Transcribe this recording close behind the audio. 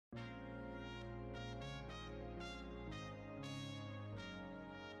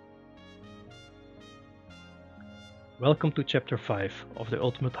Welcome to Chapter 5 of the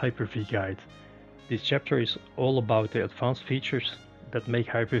Ultimate Hyper-V Guide. This chapter is all about the advanced features that make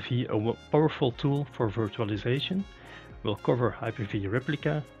Hyper-V a powerful tool for virtualization. We'll cover Hyper-V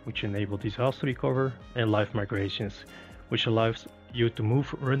Replica, which enable disaster recovery, and live migrations, which allows you to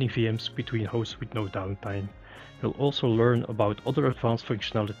move running VMs between hosts with no downtime. You'll also learn about other advanced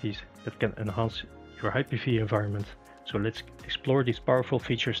functionalities that can enhance your Hyper-V environment. So let's explore these powerful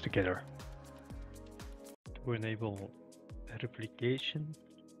features together. To enable replication,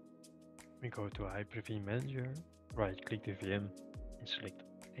 we go to Hyper-V Manager, right-click the VM and select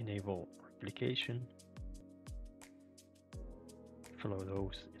Enable Replication. Follow the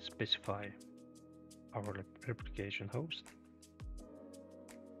host and specify our replication host.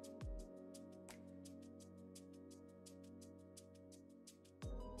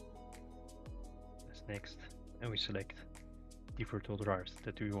 That's next, and we select the virtual drives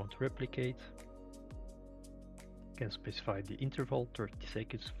that we want to replicate. Can specify the interval 30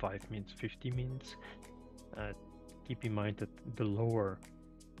 seconds, 5 minutes, 50 minutes. Keep in mind that the lower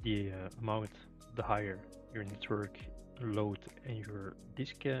the amount, the higher your network load and your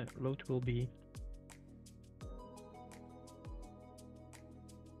disk load will be.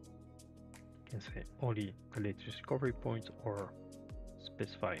 You can say only the latest recovery point or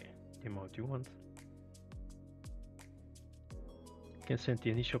specify the amount you want. You can send the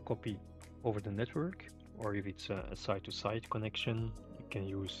initial copy over the network, or if it's a side-to-side connection, you can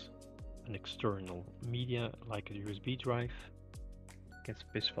use an external media like a USB drive. You can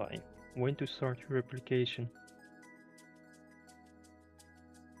specify when to start your replication.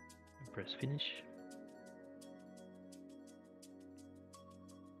 And press finish.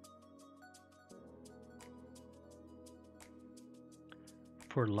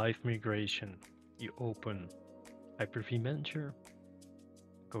 For live migration, you open Hyper-V Manager,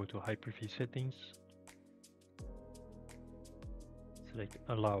 go to Hyper-V settings, select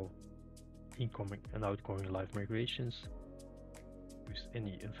allow incoming and outgoing live migrations. Use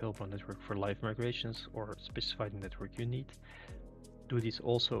any available network for live migrations or specify the network you need. Do this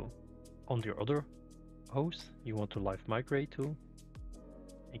also on your other host you want to live migrate to,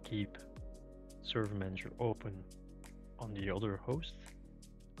 and keep Server Manager open on the other host.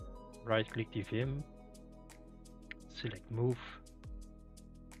 Right click the VM, select move.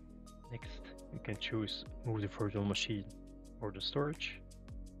 Next, you can choose move the virtual machine or the storage,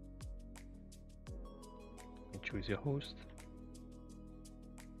 and choose a host.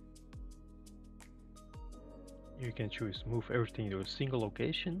 You can choose move everything to a single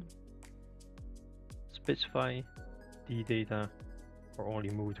location, specify the data, or only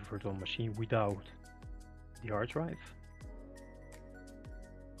move the virtual machine without the hard drive.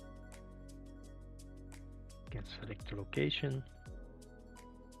 You can select the location.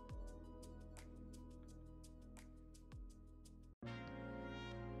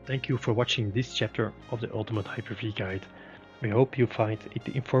 Thank you for watching this chapter of the Ultimate Hyper-V Guide. We hope you find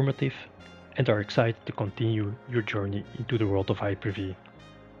it informative and are excited to continue your journey into the world of Hyper-V.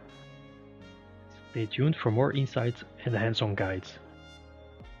 Stay tuned for more insights and hands-on guides.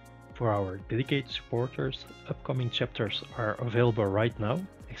 For our dedicated supporters, upcoming chapters are available right now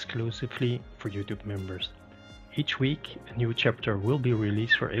exclusively for YouTube members. Each week a new chapter will be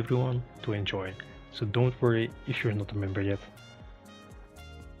released for everyone to enjoy, so don't worry if you're not a member yet.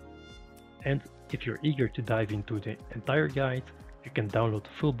 And if you're eager to dive into the entire guide, you can download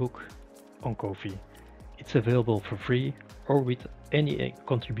the full book on Ko-fi. It's available for free or with any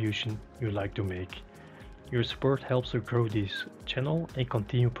contribution you like to make. Your support helps us grow this channel and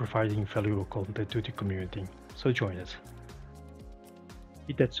continue providing valuable content to the community, so join us.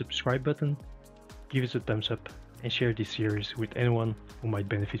 Hit that subscribe button, give us a thumbs up, and share this series with anyone who might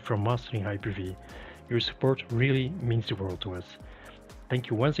benefit from mastering Hyper-V. Your support really means the world to us. Thank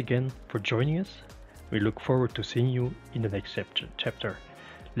you once again for joining us. We look forward to seeing you in the next chapter.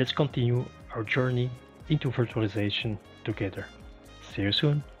 Let's continue our journey into virtualization together. See you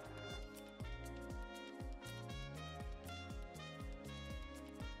soon.